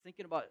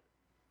thinking about,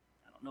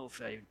 I don't know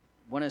if I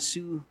want to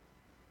sue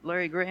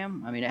Larry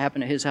Graham. I mean, it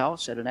happened at his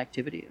house at an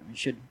activity.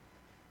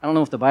 I don't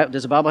know if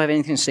does the Bible have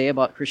anything to say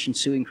about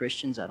Christians suing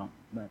Christians? I'm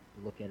not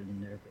to look at it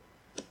in there.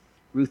 But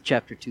Ruth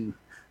chapter 2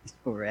 is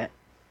where we're at.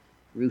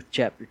 Ruth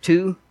chapter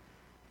 2.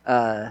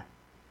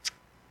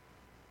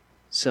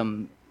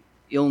 Some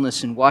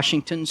illness in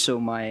Washington,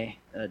 so my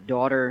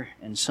daughter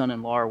and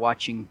son-in-law are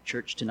watching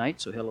church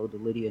tonight. So hello to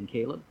Lydia and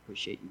Caleb.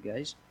 Appreciate you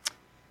guys.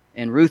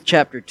 And Ruth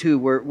chapter 2,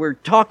 we're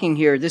talking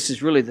here, this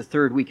is really the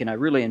third week, and I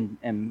really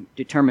am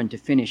determined to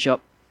finish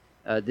up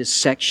this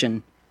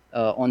section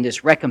on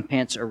this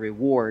recompense or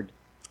reward.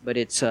 But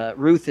it's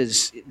Ruth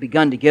has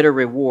begun to get a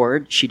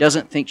reward. She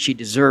doesn't think she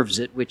deserves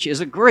it, which is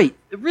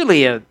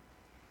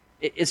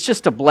it's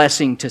just a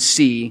blessing to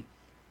see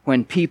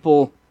when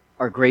people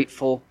are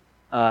grateful.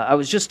 I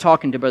was just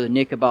talking to Brother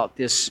Nick about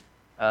this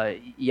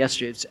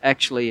yesterday. It's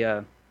actually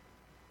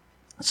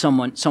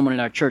someone in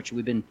our church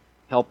we've been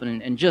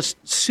helping, and just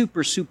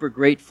super, super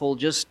grateful,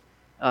 just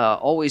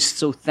always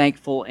so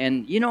thankful.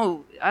 And, you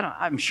know,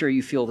 I'm sure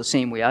you feel the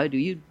same way I do.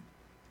 You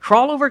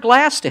crawl over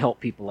glass to help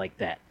people like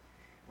that.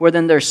 Where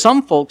then there's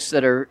some folks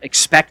that are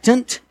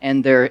expectant,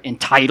 and they're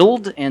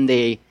entitled, and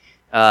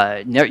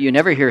you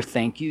never hear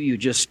thank you.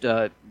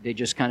 They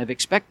just kind of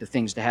expect the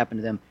things to happen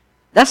to them.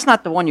 That's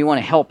not the one you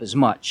want to help as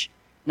much.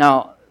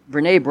 Now,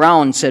 Brene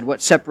Brown said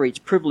what separates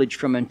privilege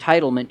from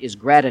entitlement is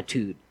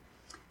gratitude.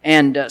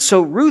 And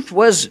so Ruth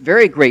was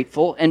very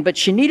grateful, but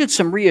she needed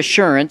some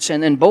reassurance,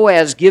 and then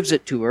Boaz gives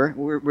it to her.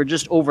 We're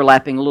just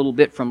overlapping a little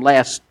bit from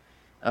last,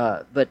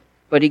 but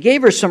he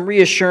gave her some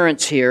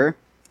reassurance here,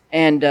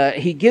 and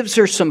he gives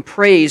her some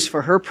praise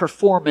for her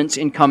performance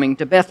in coming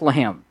to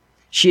Bethlehem.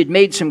 She had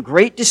made some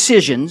great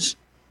decisions,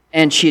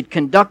 and she had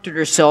conducted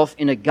herself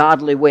in a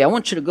godly way. I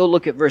want you to go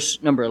look at verse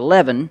number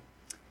 11.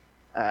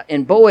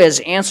 And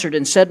Boaz answered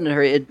and said unto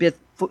her, It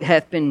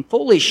hath been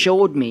fully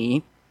showed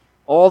me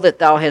all that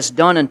thou hast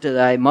done unto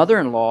thy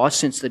mother-in-law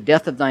since the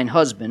death of thine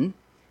husband,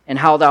 and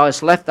how thou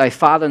hast left thy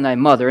father and thy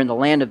mother in the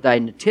land of thy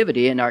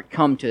nativity, and art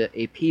come to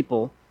a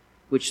people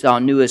which thou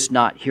knewest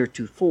not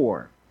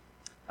heretofore.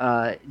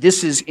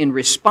 This is in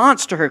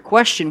response to her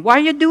question, why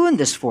are you doing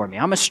this for me?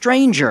 I'm a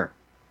stranger.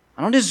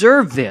 I don't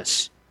deserve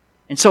this.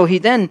 And so he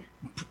then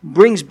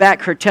brings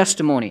back her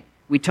testimony.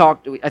 We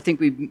talked, I think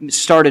we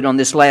started on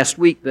this last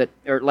week,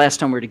 or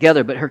last time we were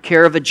together, but her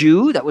care of a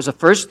Jew, that was the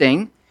first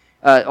thing.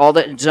 All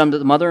that done to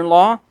the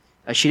mother-in-law.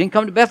 She didn't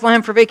come to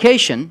Bethlehem for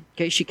vacation.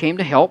 Okay, she came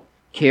to help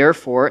care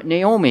for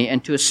Naomi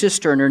and to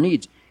assist her in her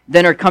needs.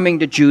 Then her coming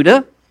to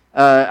Judah,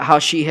 how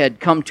she had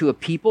come to a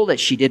people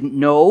that she didn't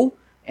know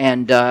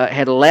and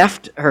had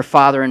left her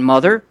father and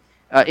mother,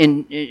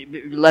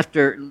 left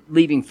her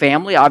leaving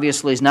family.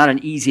 Obviously, is not an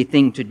easy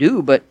thing to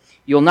do, but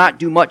you'll not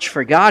do much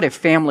for God if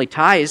family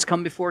ties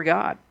come before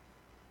God.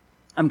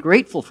 I'm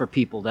grateful for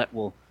people that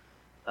will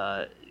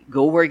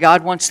go where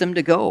God wants them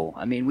to go.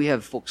 I mean, we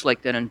have folks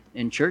like that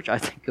in church. I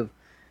think of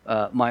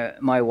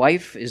my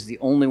wife is the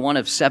only one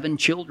of 7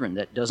 children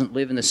that doesn't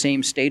live in the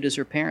same state as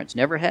her parents.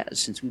 Never has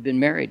since we've been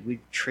married. We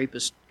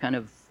traipsed kind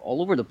of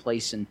all over the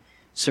place and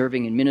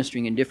serving and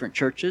ministering in different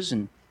churches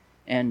and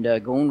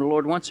going to the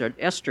Lord once.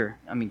 Esther,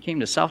 came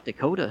to South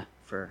Dakota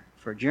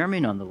for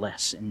Jeremy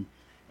nonetheless, and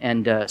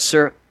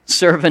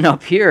serving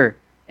up here.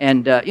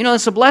 And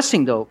it's a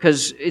blessing though,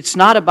 because it's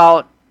not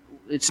about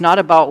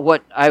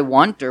what I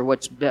want or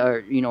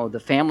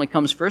the family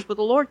comes first, but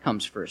the Lord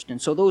comes first.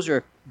 And so those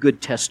are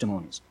good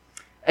testimonies.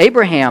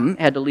 Abraham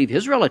had to leave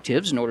his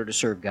relatives in order to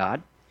serve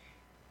God.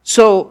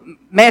 So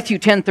Matthew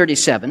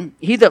 10:37,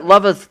 He that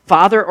loveth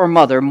father or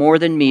mother more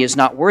than me is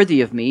not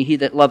worthy of me. He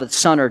that loveth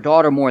son or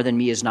daughter more than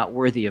me is not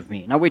worthy of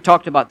me. Now we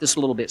talked about this a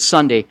little bit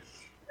Sunday.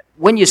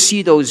 When you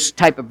see those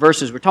type of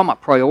verses, we're talking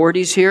about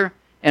priorities here.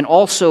 And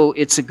also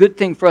it's a good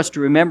thing for us to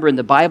remember in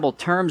the Bible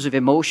terms of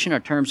emotion or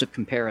terms of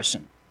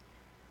comparison.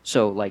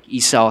 So, like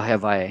Esau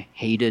have I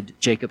hated,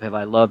 Jacob have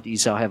I loved,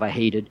 Esau have I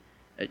hated.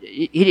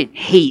 He didn't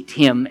hate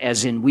him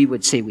as in we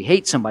would say we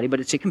hate somebody, but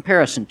it's a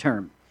comparison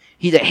term.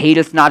 He that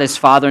hateth not his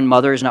father and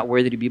mother is not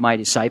worthy to be my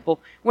disciple.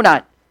 We're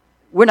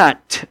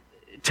not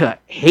to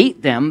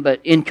hate them, but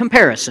in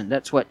comparison.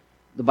 That's what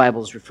the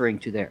Bible is referring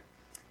to there.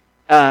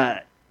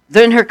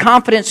 Then her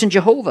confidence in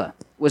Jehovah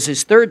was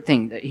his third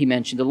thing that he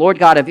mentioned. The Lord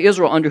God of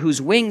Israel, under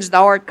whose wings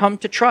thou art come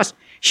to trust.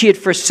 She had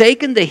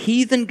forsaken the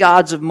heathen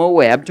gods of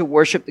Moab to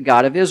worship the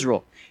God of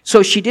Israel.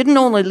 So she didn't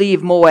only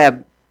leave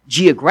Moab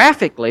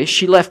geographically,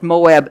 she left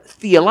Moab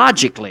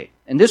theologically.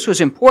 And this was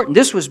important.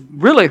 This was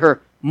really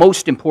her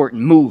most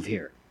important move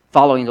here,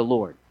 following the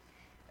Lord.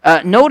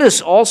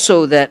 Notice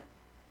also that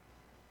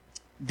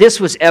this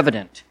was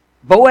evident.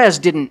 Boaz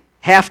didn't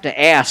have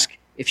to ask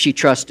if she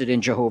trusted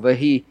in Jehovah.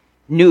 He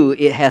knew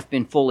it hath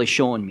been fully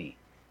shown me.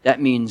 That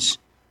means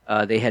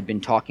they had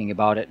been talking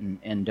about it,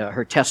 and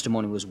her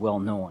testimony was well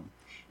known.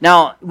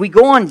 Now, we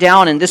go on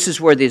down, and this is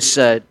where this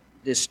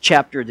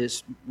chapter,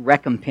 this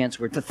recompense,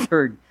 we're at the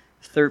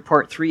third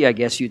part 3, I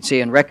guess you'd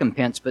say, in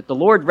recompense. But the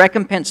Lord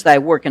recompense thy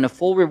work, and a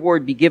full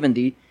reward be given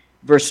thee,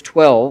 verse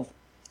 12,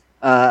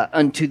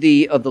 unto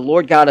thee of the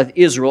Lord God of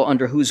Israel,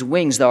 under whose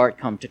wings thou art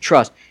come to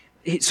trust.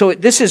 so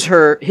this is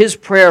his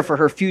prayer for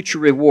her future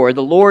reward.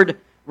 The Lord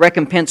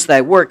recompense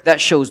thy work.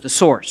 That shows the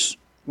source,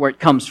 where it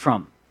comes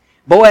from.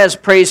 Boaz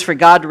prays for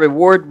God to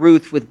reward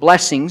Ruth with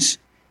blessings,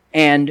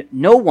 and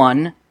no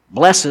one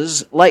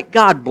blesses like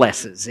God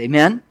blesses.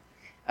 Amen?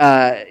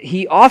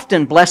 He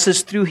often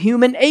blesses through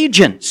human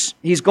agents.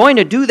 He's going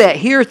to do that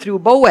here through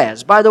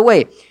Boaz. By the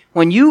way,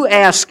 when you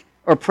ask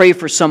or pray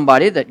for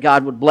somebody that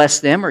God would bless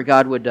them or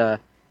God would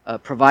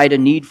provide a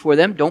need for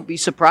them, don't be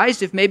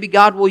surprised if maybe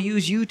God will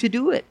use you to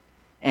do it.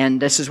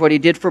 And this is what he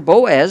did for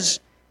Boaz,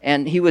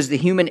 and he was the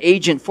human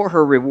agent for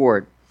her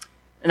reward.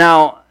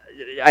 Now,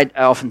 I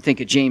often think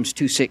of James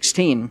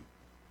 2:16,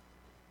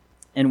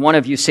 and one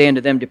of you say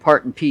unto them,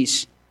 depart in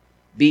peace,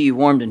 be ye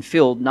warmed and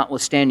filled,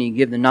 notwithstanding ye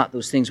give them not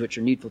those things which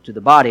are needful to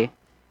the body,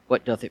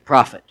 what doth it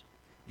profit?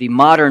 The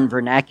modern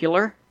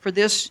vernacular for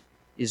this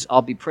is,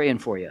 I'll be praying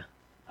for you.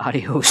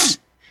 Adios.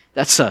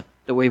 That's the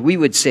way we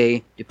would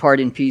say, depart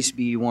in peace,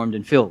 be ye warmed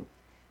and filled.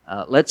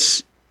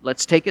 Let's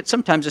take it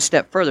sometimes a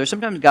step further.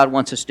 Sometimes God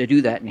wants us to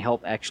do that and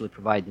help actually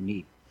provide the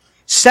need.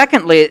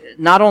 Secondly,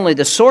 not only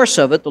the source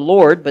of it, the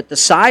Lord, but the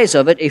size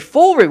of it, a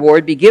full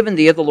reward be given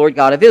thee of the Lord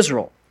God of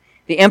Israel.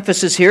 The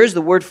emphasis here is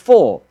the word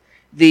full.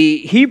 The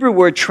Hebrew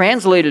word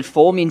translated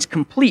full means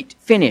complete,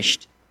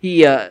 finished.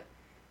 He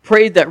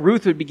prayed that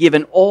Ruth would be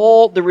given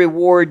all the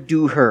reward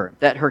due her,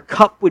 that her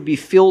cup would be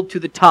filled to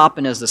the top,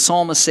 and as the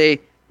psalmists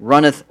say,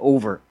 runneth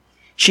over.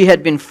 She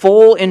had been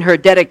full in her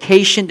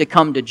dedication to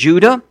come to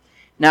Judah.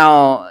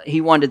 Now,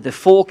 he wanted the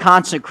full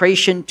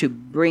consecration to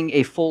bring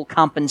a full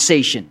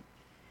compensation.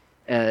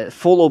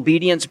 Full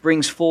obedience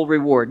brings full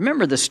reward.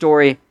 Remember the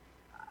story?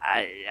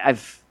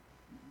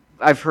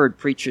 I've heard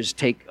preachers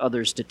take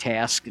others to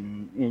task,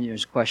 and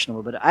it's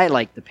questionable, but I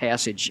like the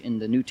passage in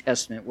the New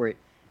Testament where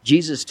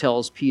Jesus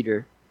tells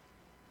Peter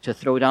to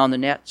throw down the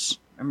nets.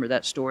 Remember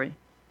that story?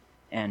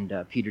 And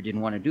Peter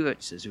didn't want to do it.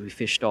 He says, we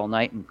fished all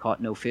night and caught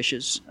no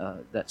fishes,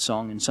 that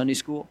song in Sunday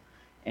school.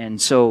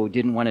 And so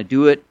didn't want to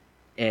do it.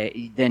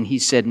 Then he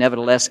said,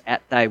 nevertheless,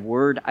 at thy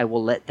word I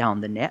will let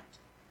down the net.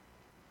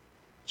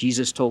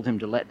 Jesus told him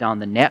to let down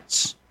the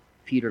nets.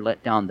 Peter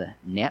let down the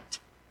net,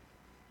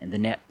 and the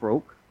net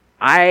broke.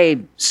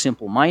 I'm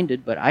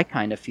simple-minded, but I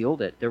kind of feel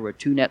that there were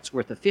 2 nets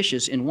worth of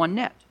fishes in one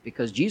net,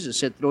 because Jesus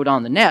said throw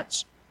down the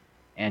nets,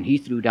 and he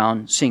threw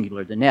down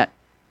singular the net.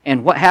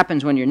 And what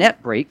happens when your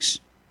net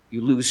breaks?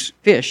 You lose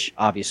fish,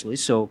 obviously,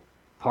 so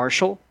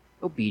partial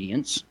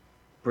obedience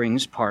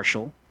brings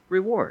partial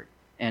reward.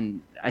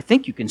 And I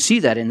think you can see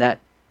that in that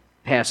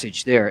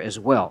passage there as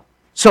well.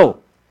 So,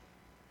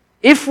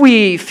 if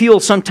we feel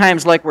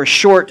sometimes like we're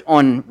short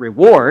on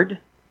reward,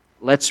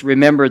 let's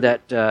remember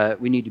that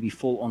we need to be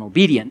full on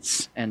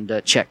obedience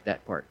and check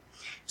that part.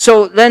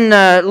 So then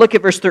look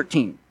at verse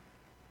 13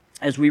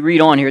 as we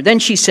read on here. Then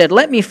she said,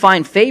 let me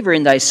find favor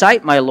in thy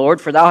sight, my Lord,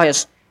 for thou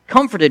hast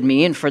comforted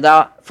me, and for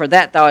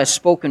that thou hast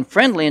spoken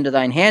friendly unto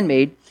thine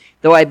handmaid,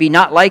 though I be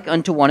not like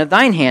unto one of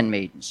thine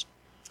handmaidens.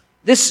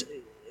 This,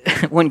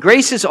 when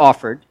grace is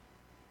offered,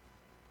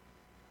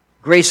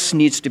 grace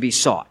needs to be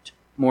sought,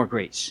 more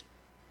grace.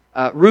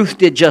 Ruth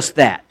did just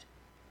that.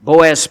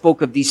 Boaz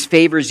spoke of these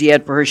favors he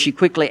had for her. She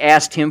quickly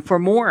asked him for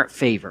more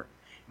favor.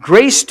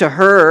 Grace to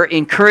her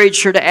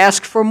encouraged her to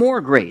ask for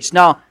more grace.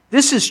 Now,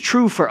 this is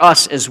true for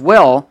us as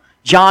well.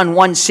 John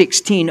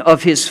 1:16,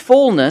 of his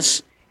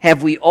fullness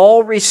have we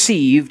all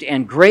received,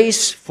 and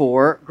grace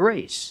for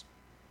grace.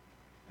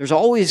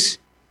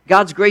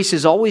 God's grace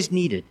is always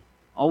needed,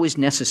 always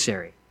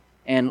necessary.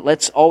 And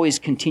let's always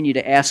continue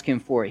to ask him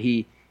for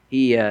it.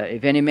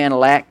 If any man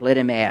lack, let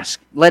him ask.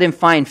 Let me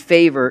find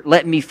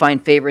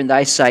favor in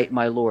thy sight,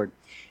 my Lord.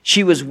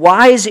 She was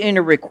wise in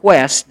her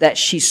request that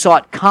she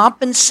sought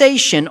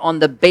compensation on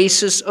the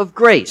basis of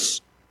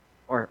grace,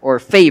 or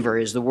favor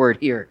is the word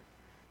here.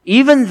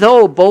 Even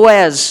though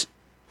Boaz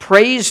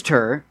praised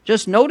her,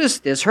 just notice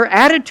this, her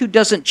attitude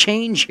doesn't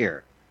change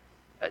here.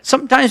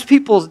 Sometimes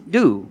people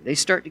do. They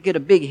start to get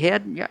a big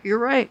head. Yeah, you're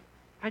right.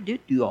 I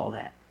did do all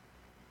that.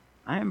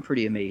 I am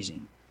pretty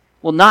amazing.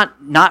 Well, not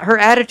her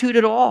attitude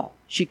at all.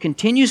 She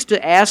continues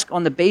to ask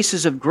on the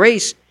basis of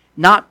grace,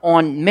 not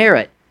on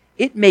merit.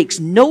 It makes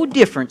no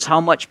difference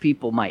how much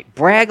people might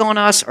brag on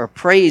us or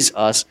praise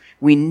us.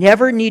 We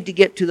never need to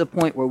get to the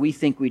point where we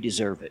think we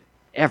deserve it,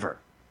 ever.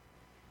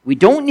 We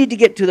don't need to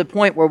get to the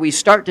point where we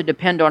start to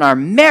depend on our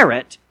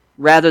merit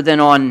rather than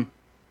on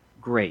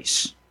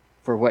grace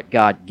for what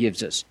God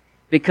gives us.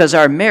 Because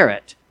our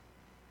merit,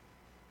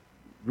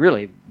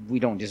 really, we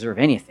don't deserve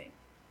anything.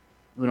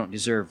 We don't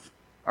deserve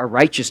our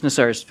righteousness,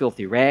 are as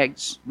filthy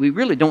rags. We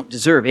really don't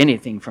deserve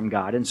anything from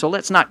God. And so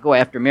let's not go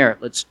after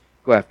merit. Let's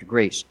go after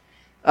grace.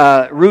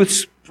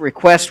 Ruth's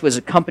request was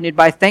accompanied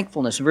by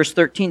thankfulness. In verse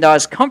 13, thou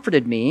hast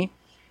comforted me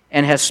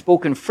and hast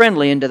spoken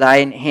friendly unto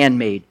thine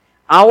handmaid.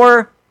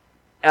 Our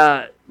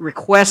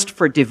request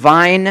for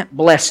divine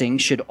blessing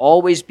should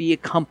always be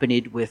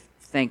accompanied with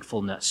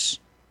thankfulness,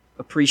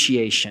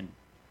 appreciation.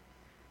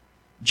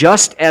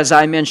 Just as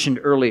I mentioned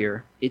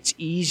earlier, it's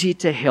easy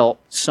to help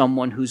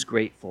someone who's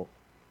grateful.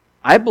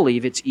 I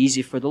believe it's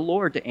easy for the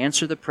Lord to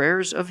answer the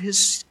prayers of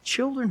his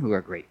children who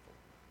are grateful.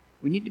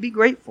 We need to be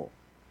grateful.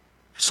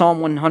 Psalm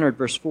 100,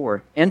 verse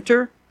 4,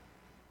 enter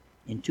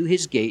into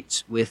his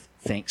gates with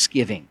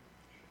thanksgiving,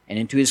 and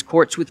into his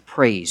courts with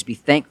praise. Be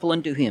thankful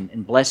unto him,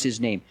 and bless his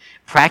name.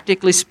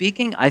 Practically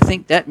speaking, I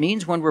think that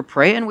means when we're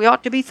praying, we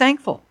ought to be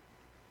thankful.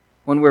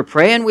 When we're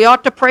praying, we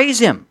ought to praise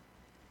him.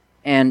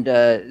 And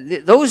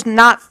those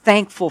not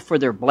thankful for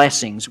their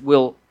blessings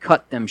will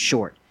cut them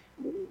short.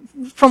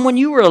 From when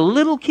you were a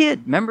little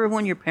kid, remember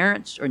when your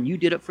parents, and you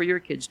did it for your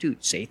kids too,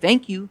 say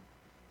thank you.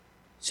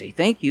 Say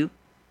thank you.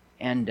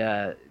 And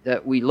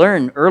that we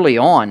learn early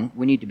on,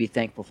 we need to be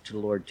thankful to the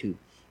Lord too.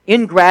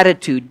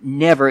 Ingratitude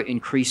never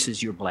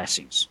increases your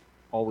blessings.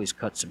 Always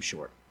cuts them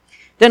short.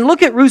 Then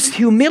look at Ruth's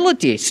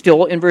humility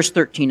still in verse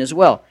 13 as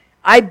well.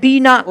 I be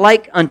not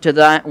like unto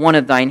one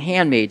of thine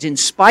handmaids. In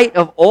spite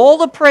of all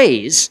the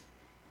praise,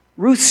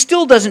 Ruth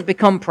still doesn't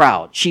become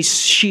proud.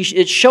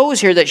 It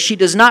shows here that she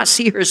does not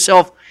see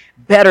herself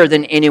better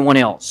than anyone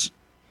else.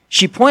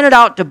 She pointed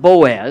out to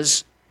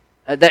Boaz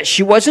that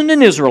she wasn't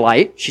an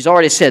Israelite. She's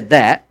already said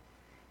that.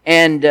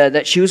 And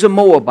that she was a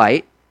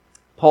Moabite.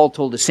 Paul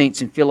told the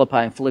saints in Philippi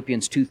in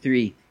Philippians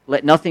 2:3,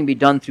 let nothing be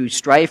done through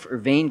strife or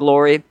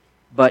vainglory,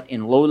 but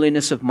in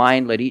lowliness of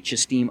mind let each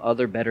esteem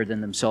other better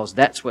than themselves.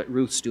 That's what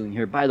Ruth's doing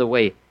here. By the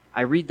way,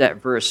 I read that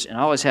verse and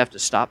I always have to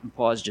stop and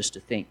pause just to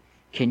think,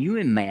 can you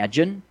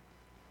imagine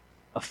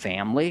a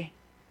family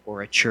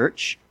or a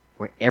church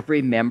where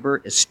every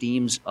member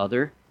esteems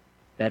other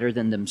better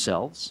than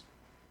themselves?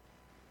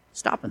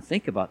 Stop and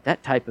think about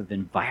that type of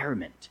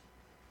environment.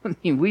 I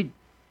mean, we'd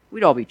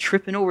all be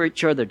tripping over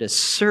each other to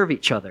serve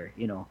each other,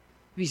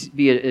 It'd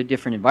be a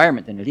different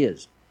environment than it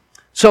is.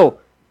 So,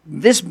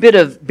 this bit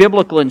of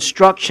biblical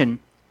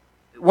instruction,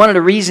 one of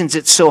the reasons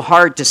it's so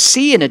hard to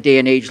see in a day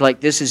and age like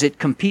this is it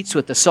competes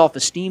with the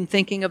self-esteem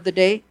thinking of the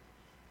day.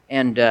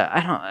 And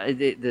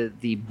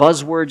the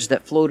buzzwords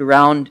that float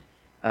around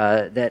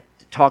that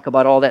talk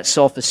about all that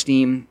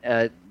self-esteem,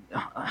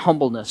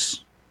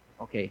 humbleness,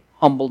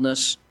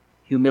 humbleness,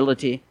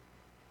 humility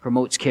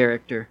promotes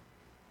character.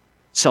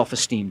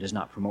 Self-esteem does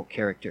not promote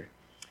character.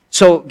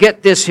 So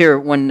get this here.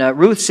 When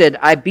Ruth said,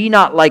 I be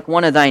not like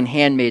one of thine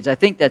handmaids, I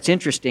think that's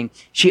interesting.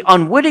 She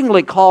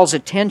unwittingly calls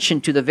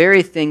attention to the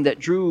very thing that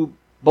drew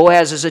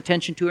Boaz's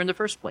attention to her in the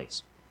first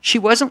place. She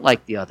wasn't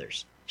like the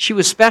others. She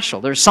was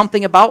special. There's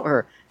something about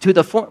her to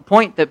the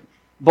point that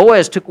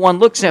Boaz took one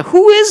look and said,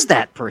 who is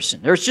that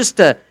person? We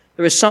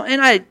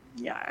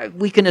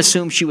can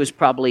assume she was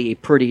probably a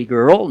pretty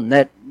girl, and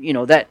that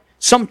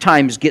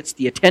sometimes gets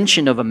the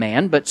attention of a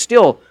man, but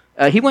still,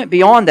 he went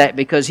beyond that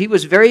because he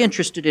was very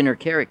interested in her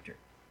character.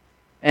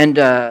 And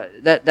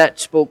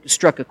that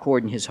struck a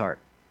chord in his heart.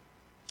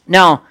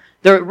 Now,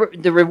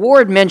 the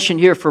reward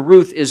mentioned here for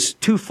Ruth is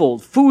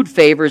twofold, food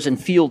favors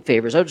and field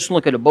favors. I'll just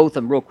look at both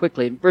of them real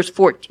quickly. In verse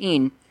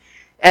 14,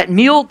 at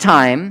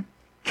mealtime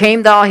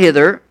come thou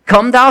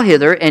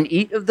hither, and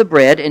eat of the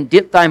bread, and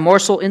dip thy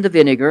morsel in the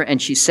vinegar.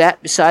 And she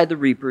sat beside the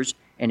reapers,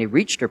 and he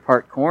reached her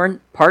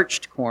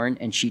parched corn,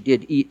 and she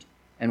did eat,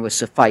 and was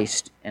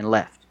sufficed, and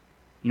left.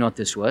 You know what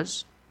this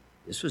was?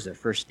 This was their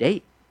first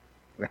date,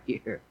 right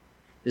here.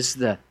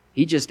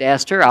 He just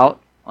asked her out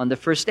on the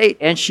first date,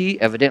 and she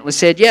evidently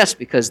said yes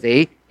because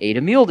they ate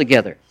a meal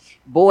together.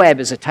 Boaz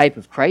is a type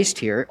of Christ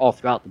here, all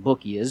throughout the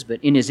book he is,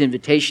 but in his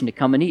invitation to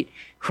come and eat.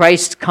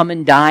 Christ come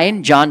and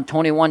dine, John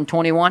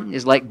 21:21,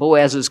 is like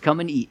Boaz's come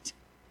and eat.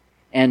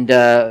 And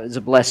it's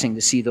a blessing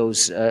to see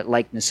those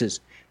likenesses.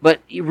 But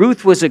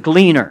Ruth was a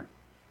gleaner,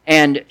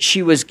 and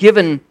she was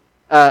given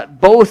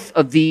both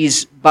of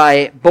these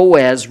by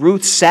Boaz.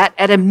 Ruth sat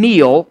at a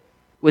meal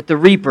with the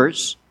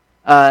reapers,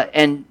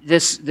 and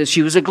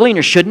she was a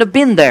gleaner. Shouldn't have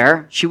been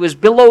there. She was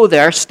below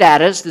their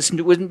status. This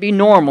wouldn't be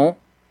normal.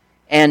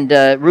 And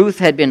Ruth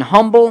had been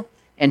humble,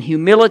 and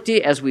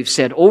humility, as we've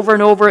said over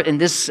and over in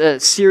this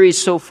series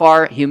so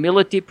far,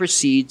 humility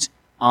precedes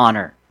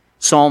honor.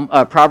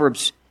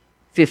 Proverbs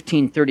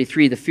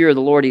 15:33, the fear of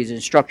the Lord is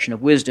instruction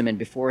of wisdom, and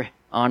before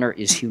honor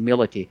is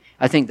humility.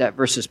 I think that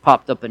verse has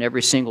popped up in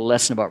every single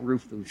lesson about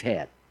Ruth that we've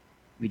had.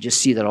 We just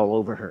see that all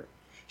over her.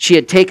 She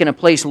had taken a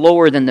place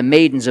lower than the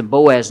maidens of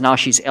Boaz. Now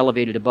she's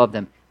elevated above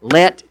them.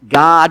 Let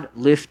God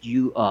lift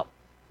you up.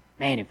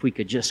 Man, if we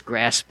could just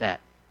grasp that.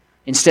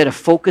 Instead of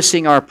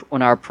focusing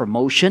on our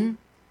promotion,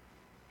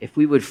 if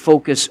we would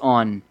focus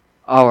on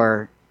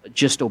our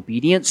just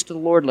obedience to the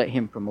Lord, let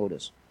Him promote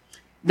us.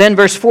 Then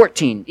verse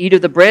 14, eat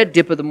of the bread,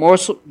 dip of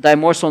thy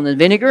morsel in the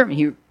vinegar. And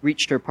he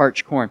reached her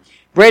parched corn.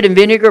 Bread and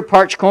vinegar,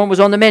 parched corn was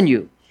on the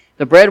menu.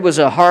 The bread was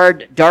a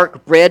hard,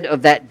 dark bread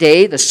of that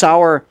day.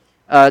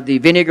 The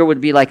vinegar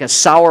would be like a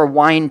sour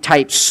wine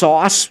type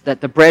sauce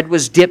that the bread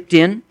was dipped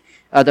in.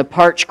 The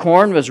parched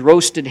corn was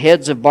roasted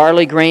heads of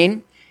barley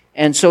grain.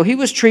 And so he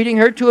was treating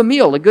her to a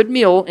meal, a good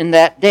meal in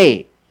that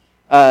day.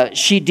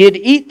 She did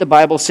eat, the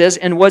Bible says,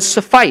 and was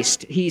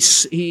sufficed. He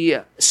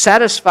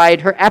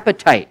satisfied her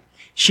appetite.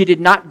 She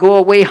did not go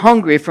away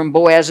hungry from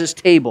Boaz's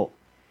table.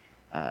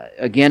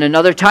 Again,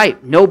 another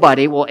type.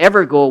 Nobody will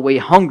ever go away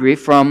hungry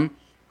from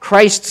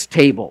Christ's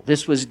table.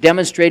 This was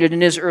demonstrated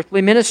in His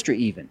earthly ministry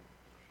even.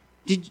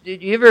 Did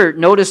you ever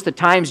notice the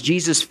times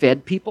Jesus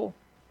fed people?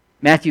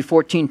 Matthew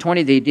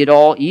 14:20, they did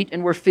all eat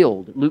and were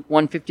filled. Luke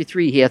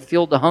 1:53, he hath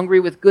filled the hungry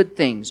with good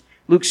things.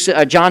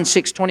 John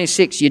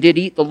 6:26, you did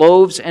eat the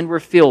loaves and were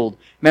filled.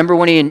 Remember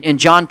when in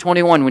John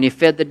 21, when he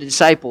fed the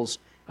disciples,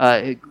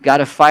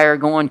 got a fire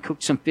going,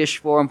 cooked some fish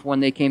for them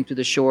when they came to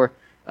the shore.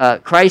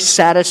 Christ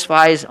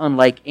satisfies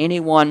unlike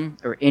anyone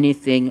or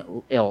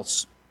anything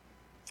else.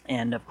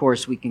 And of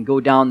course, we can go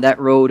down that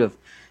road of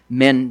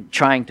men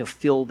trying to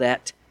fill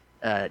that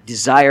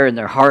desire in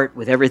their heart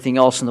with everything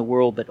else in the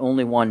world, but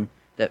only one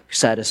that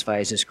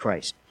satisfies is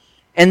Christ.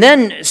 And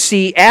then,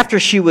 see, after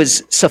she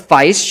was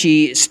sufficed,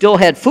 she still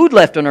had food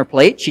left on her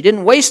plate. She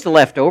didn't waste the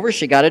leftovers.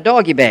 She got a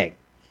doggy bag.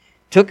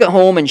 Took it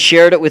home and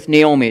shared it with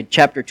Naomi.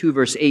 Chapter 2,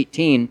 verse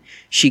 18,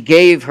 she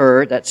gave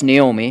her, that's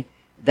Naomi,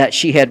 that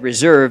she had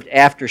reserved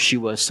after she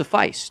was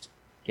sufficed.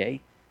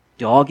 Okay?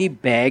 Doggy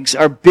bags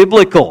are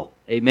biblical.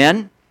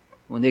 Amen?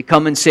 When they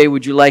come and say,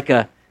 would you like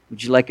a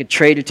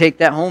tray to take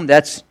that home?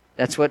 That's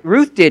what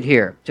Ruth did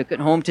here. Took it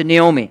home to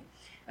Naomi.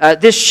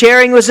 This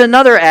sharing was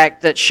another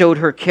act that showed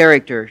her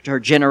character, her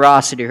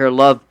generosity, her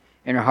love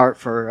in her heart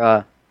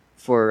for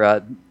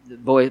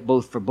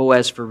both for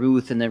Boaz for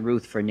Ruth and then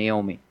Ruth for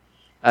Naomi.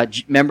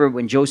 Remember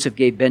when Joseph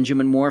gave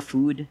Benjamin more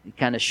food? It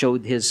kind of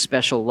showed his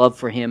special love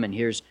for him, and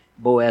here's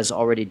Boaz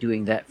already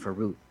doing that for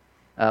Ruth.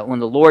 When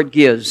the Lord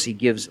gives, He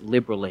gives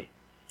liberally,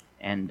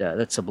 and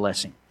that's a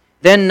blessing.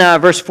 Then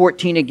verse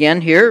 14 again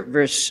here,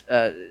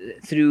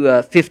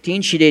 through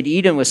 15, she did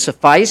eat and was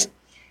sufficed.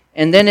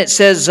 And then it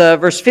says,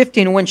 verse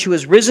 15, when she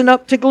was risen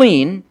up to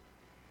glean,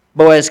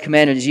 Boaz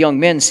commanded his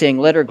young men, saying,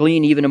 let her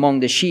glean even among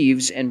the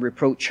sheaves, and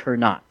reproach her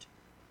not.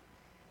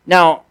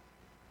 Now,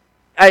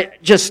 I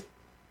just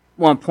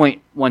want to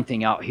point one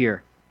thing out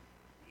here.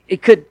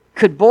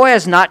 Could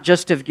Boaz not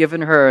just have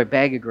given her a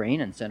bag of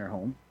grain and sent her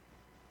home?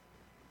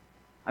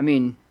 I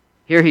mean,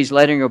 here he's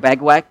letting her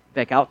back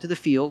out to the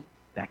field,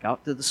 back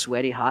out to the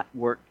sweaty, hot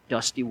work,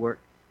 dusty work.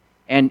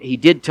 And he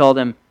did tell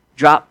them,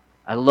 drop,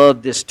 I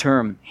love this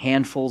term,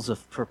 handfuls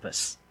of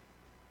purpose.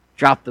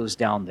 Drop those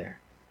down there.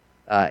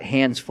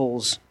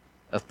 Handfuls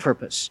of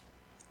purpose.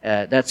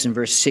 That's in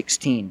verse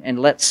 16. And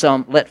let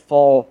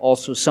fall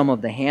also some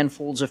of the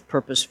handfuls of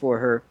purpose for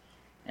her,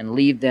 and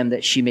leave them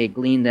that she may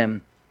glean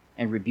them,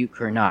 and rebuke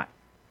her not.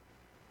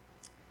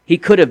 He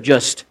could have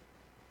just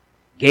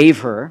gave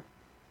her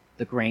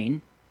the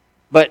grain,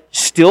 but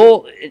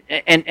still,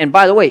 and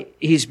by the way,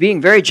 he's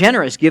being very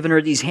generous, giving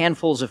her these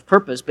handfuls of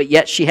purpose, but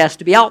yet she has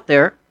to be out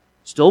there,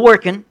 still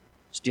working,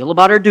 still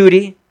about her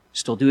duty,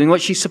 still doing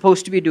what she's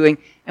supposed to be doing.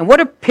 And what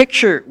a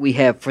picture we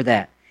have for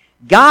that.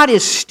 God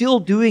is still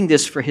doing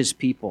this for His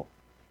people.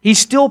 He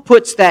still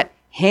puts that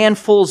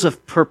handfuls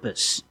of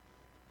purpose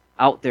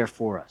out there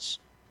for us.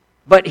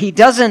 But He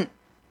doesn't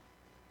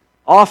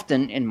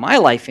often, in my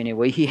life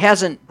anyway, He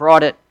hasn't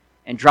brought it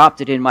and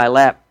dropped it in my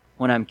lap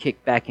when I'm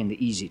kicked back in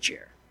the easy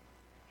chair.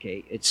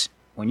 Okay, it's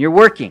when you're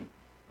working,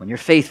 when you're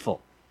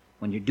faithful,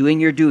 when you're doing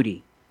your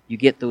duty, you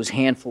get those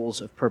handfuls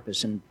of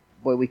purpose. And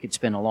boy, we could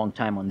spend a long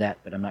time on that,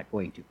 but I'm not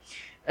going to.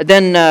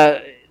 Then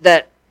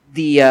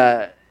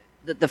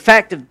the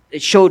fact of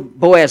it showed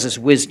Boaz's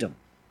wisdom.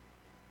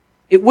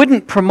 It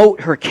wouldn't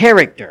promote her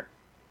character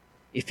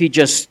if he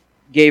just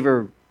gave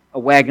her a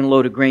wagon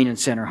load of grain and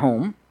sent her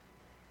home.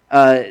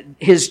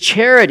 His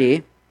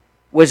charity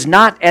was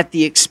not at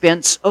the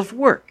expense of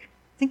work.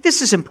 I think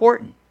this is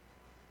important.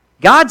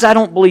 God's, I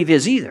don't believe,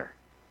 is either.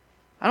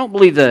 I don't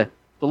believe the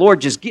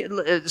Lord just...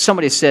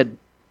 Somebody said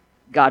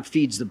God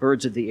feeds the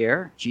birds of the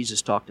air.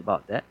 Jesus talked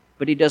about that.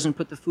 But He doesn't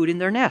put the food in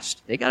their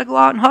nest. They got to go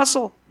out and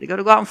hustle. They got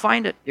to go out and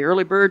find it. The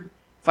early bird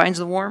finds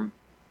the worm.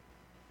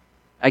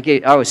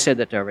 I always said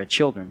that to our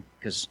children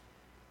because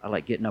I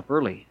like getting up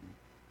early.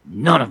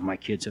 None of my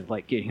kids have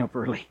liked getting up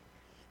early.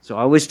 So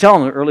I always tell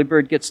them the early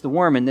bird gets the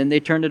worm, and then they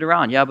turn it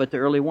around. Yeah, but the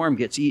early worm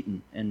gets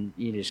eaten, and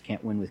you just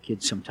can't win with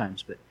kids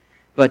sometimes.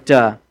 But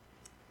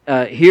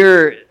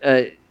here,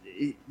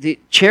 the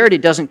charity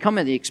doesn't come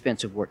at the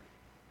expense of work.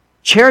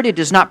 Charity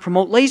does not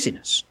promote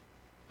laziness.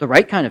 The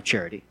right kind of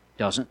charity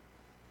doesn't.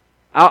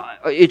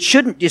 It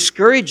shouldn't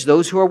discourage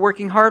those who are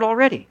working hard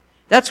already.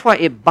 That's why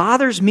it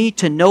bothers me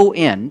to no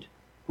end.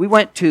 We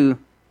went to,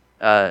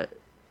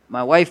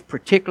 my wife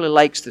particularly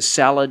likes the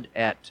salad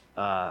at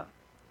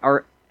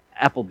our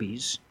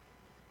Applebee's.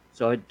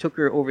 So I took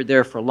her over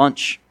there for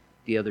lunch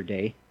the other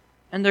day,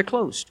 and they're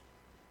closed.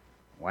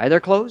 Why they're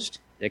closed?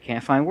 They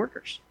can't find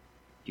workers.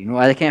 Do you know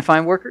why they can't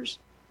find workers?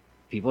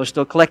 People are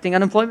still collecting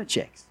unemployment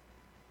checks.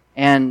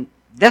 And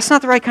that's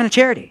not the right kind of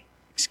charity.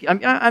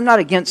 I'm not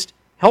against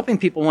helping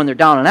people when they're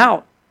down and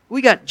out.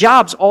 We got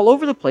jobs all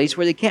over the place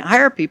where they can't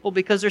hire people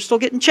because they're still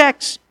getting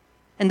checks.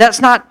 And that's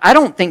not, I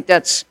don't think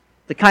that's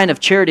the kind of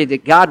charity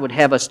that God would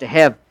have us to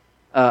have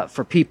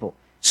for people.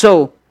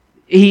 So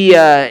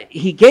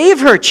he gave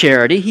her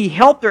charity, he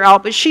helped her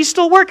out, but she's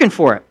still working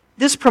for it.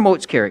 This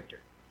promotes character.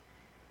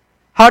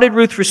 How did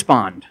Ruth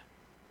respond?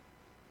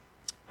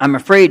 I'm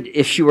afraid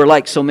if she were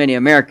like so many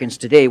Americans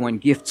today, when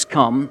gifts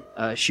come,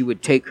 she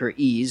would take her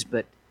ease,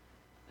 but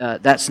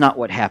that's not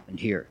what happened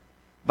here.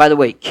 By the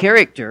way,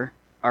 character,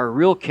 our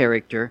real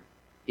character,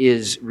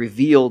 is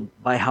revealed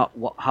by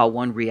how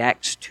one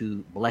reacts to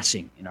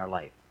blessing in our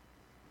life.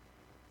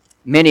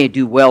 Many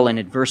do well in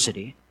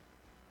adversity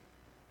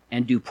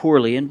and do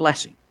poorly in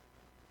blessing.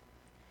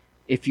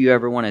 If you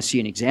ever want to see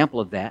an example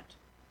of that,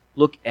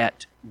 look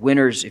at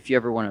winners. If you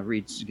ever want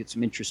to get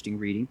some interesting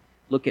reading,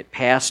 look at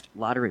past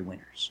lottery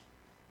winners.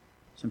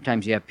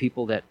 Sometimes you have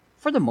people that,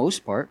 for the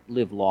most part,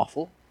 live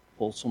lawful,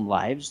 wholesome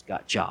lives,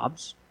 got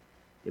jobs.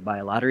 They buy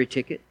a lottery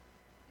ticket,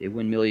 they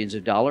win millions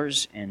of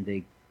dollars, and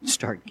they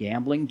start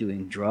gambling,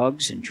 doing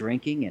drugs and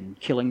drinking and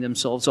killing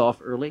themselves off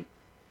early.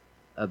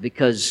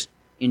 Because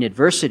in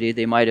adversity,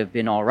 they might have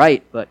been all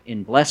right, but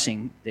in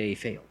blessing, they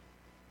failed.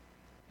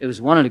 It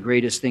was one of the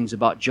greatest things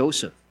about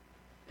Joseph,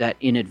 that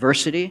in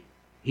adversity,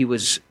 he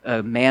was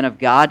a man of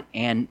God,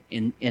 and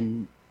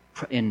in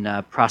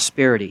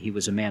prosperity, he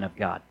was a man of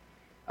God.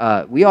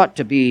 We ought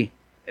to be,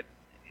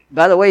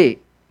 by the way,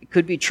 it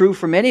could be true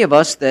for many of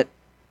us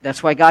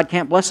that's why God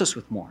can't bless us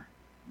with more.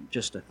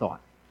 Just a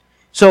thought.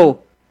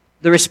 So,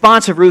 the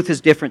response of Ruth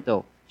is different,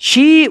 though.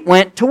 She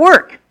went to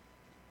work.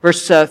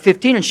 Verse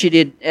 15, and she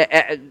did,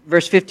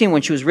 verse 15,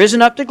 when she was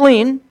risen up to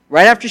glean,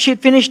 right after she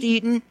had finished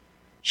eating,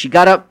 she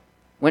got up,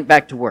 went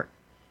back to work.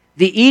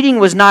 The eating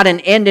was not an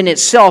end in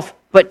itself,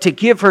 but to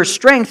give her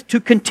strength to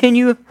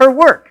continue her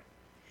work.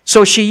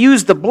 So she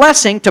used the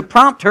blessing to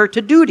prompt her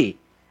to duty.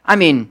 I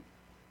mean,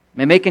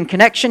 am I making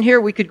connection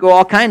here? We could go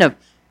all kind of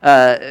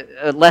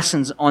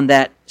lessons on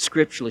that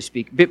scripturally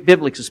speaking,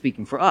 biblically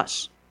speaking for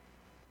us.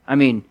 I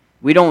mean,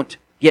 we don't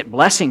get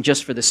blessing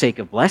just for the sake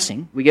of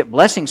blessing. We get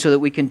blessing so that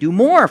we can do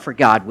more for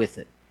God with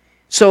it.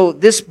 So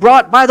this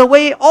brought, by the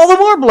way, all the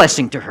more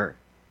blessing to her.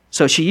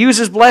 So she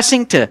uses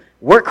blessing to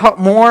work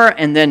more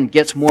and then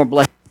gets more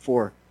blessing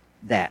for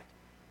that.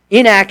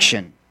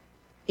 Inaction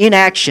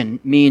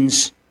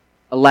means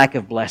a lack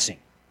of blessing.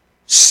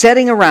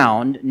 Sitting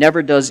around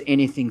never does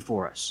anything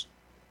for us.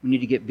 We need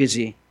to get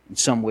busy in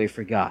some way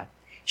for God.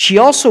 She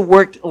also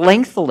worked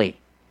lengthily.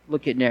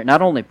 Look at there,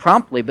 not only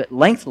promptly, but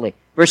lengthily.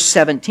 Verse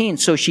 17,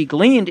 so she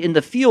gleaned in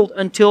the field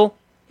until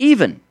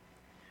even.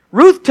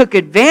 Ruth took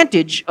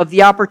advantage of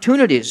the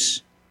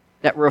opportunities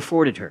that were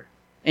afforded her.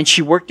 And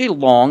she worked a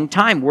long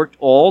time, worked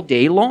all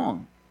day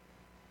long.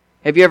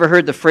 Have you ever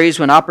heard the phrase,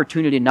 when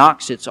opportunity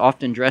knocks, it's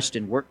often dressed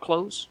in work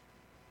clothes?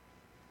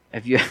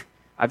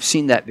 I've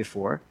seen that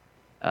before.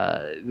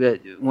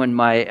 When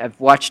I've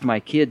watched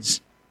my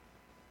kids,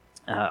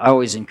 I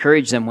always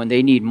encourage them when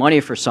they need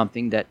money for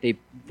something that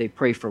they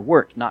pray for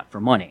work, not for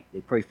money.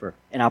 They pray for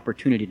an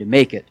opportunity to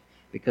make it,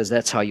 because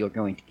that's how you're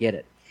going to get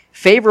it.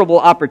 Favorable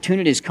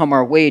opportunities come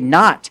our way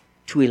not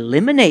to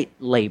eliminate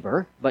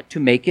labor, but to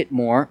make it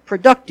more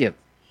productive.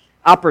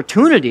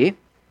 Opportunity,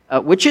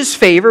 which is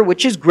favor,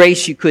 which is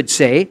grace, you could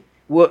say,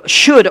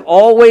 should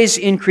always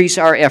increase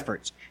our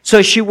efforts.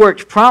 So she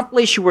worked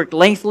promptly, she worked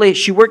lengthily,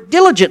 she worked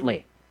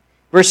diligently.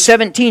 Verse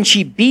 17,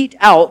 she beat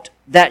out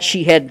that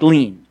she had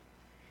gleaned.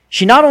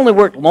 She not only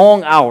worked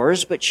long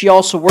hours, but she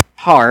also worked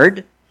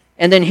hard.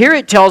 And then here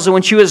it tells her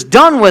when she was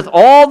done with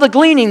all the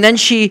gleaning, then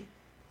she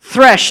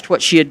threshed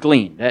what she had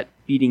gleaned. That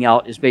beating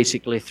out is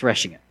basically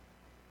threshing it.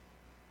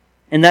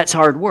 And that's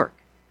hard work.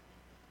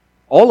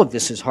 All of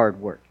this is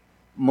hard work.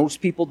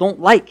 Most people don't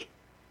like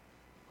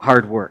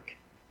hard work.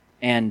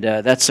 And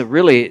that's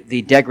really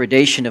the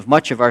degradation of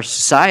much of our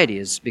society,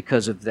 is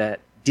because of that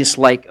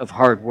dislike of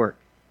hard work,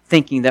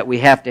 thinking that we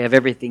have to have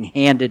everything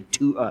handed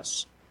to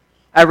us.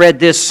 I read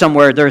this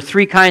somewhere. There are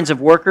 3 kinds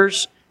of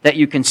workers that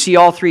you can see,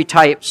 all 3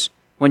 types,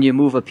 when you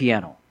move a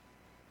piano.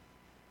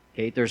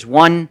 Okay, there's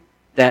one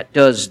that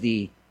does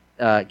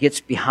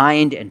gets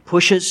behind and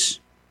pushes.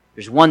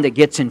 There's one that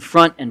gets in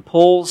front and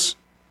pulls.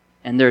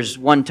 And there's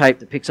one type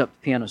that picks up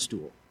the piano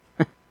stool.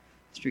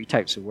 3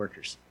 types of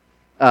workers.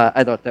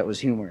 I thought that was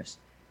humorous.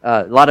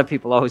 A lot of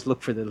people always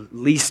look for the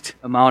least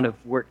amount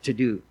of work to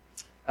do.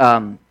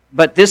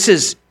 But this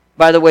is,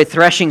 by the way,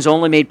 threshing's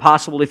only made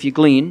possible if you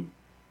glean.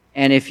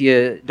 And if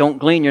you don't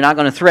glean, you're not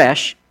going to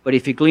thresh. But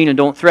if you glean and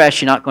don't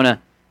thresh, you're not going to...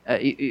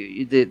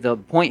 the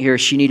point here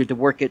is she needed to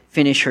work it,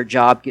 finish her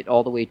job, get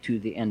all the way to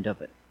the end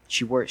of it.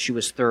 She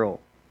was thorough.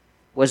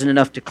 It wasn't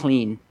enough to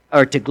glean.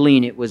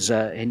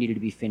 It needed to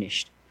be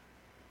finished.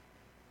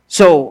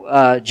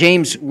 So,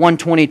 James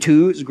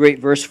 1:22 is a great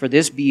verse for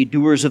this. Be ye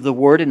doers of the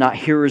word and not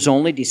hearers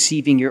only,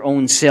 deceiving your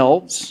own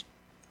selves.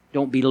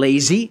 Don't be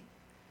lazy.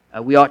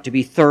 We ought to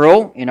be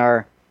thorough in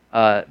our,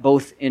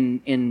 both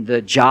in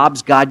the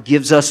jobs God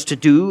gives us to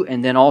do,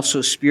 and then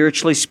also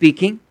spiritually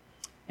speaking.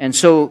 And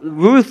so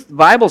Ruth, the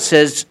Bible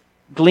says,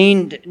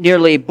 gleaned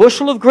nearly a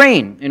bushel of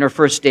grain in her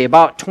first day,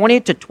 about 20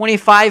 to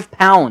 25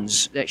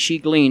 pounds that she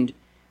gleaned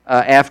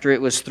after it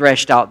was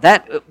threshed out.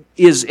 That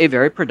is a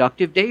very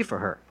productive day for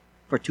her.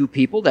 For 2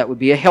 people, that would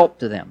be a help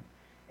to them.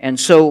 And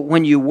so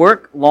when you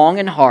work long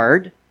and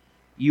hard,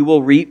 you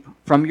will reap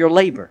from your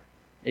labor.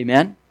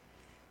 Amen?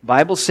 The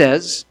Bible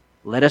says,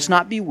 let us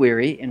not be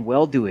weary in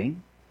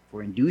well-doing,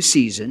 for in due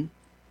season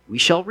we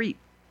shall reap.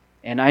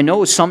 And I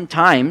know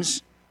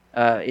sometimes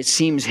it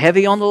seems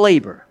heavy on the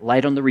labor,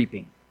 light on the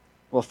reaping.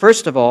 Well,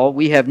 first of all,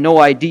 we have no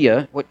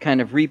idea what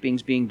kind of reaping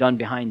is being done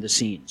behind the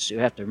scenes. You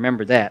have to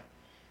remember that.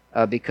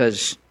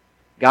 because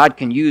God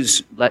can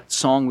use that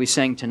song we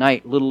sang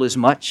tonight, little is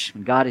much,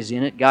 when God is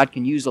in it. God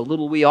can use the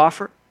little we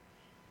offer.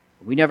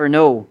 We never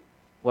know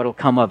what will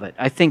come of it.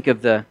 I think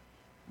of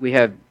we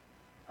have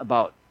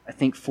about, I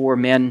think, 4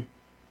 men,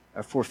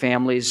 or 4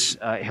 families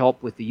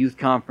help with the youth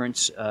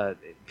conference.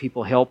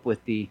 People help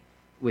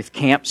with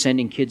camp,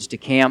 sending kids to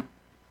camp.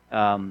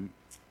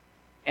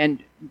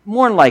 And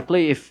more than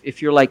likely,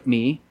 if you're like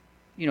me,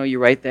 you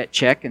write that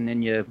check and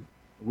then a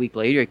week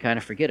later you kind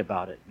of forget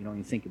about it. You don't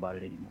even think about it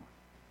anymore.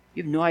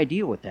 You have no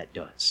idea what that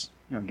does.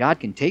 God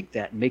can take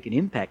that and make an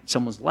impact in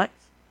someone's life.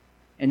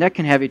 And that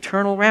can have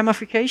eternal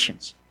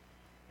ramifications.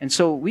 And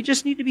so we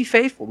just need to be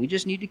faithful. We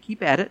just need to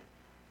keep at it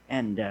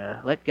and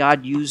let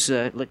God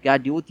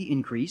deal with the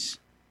increase.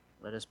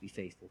 Let us be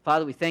faithful.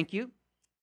 Father, we thank you.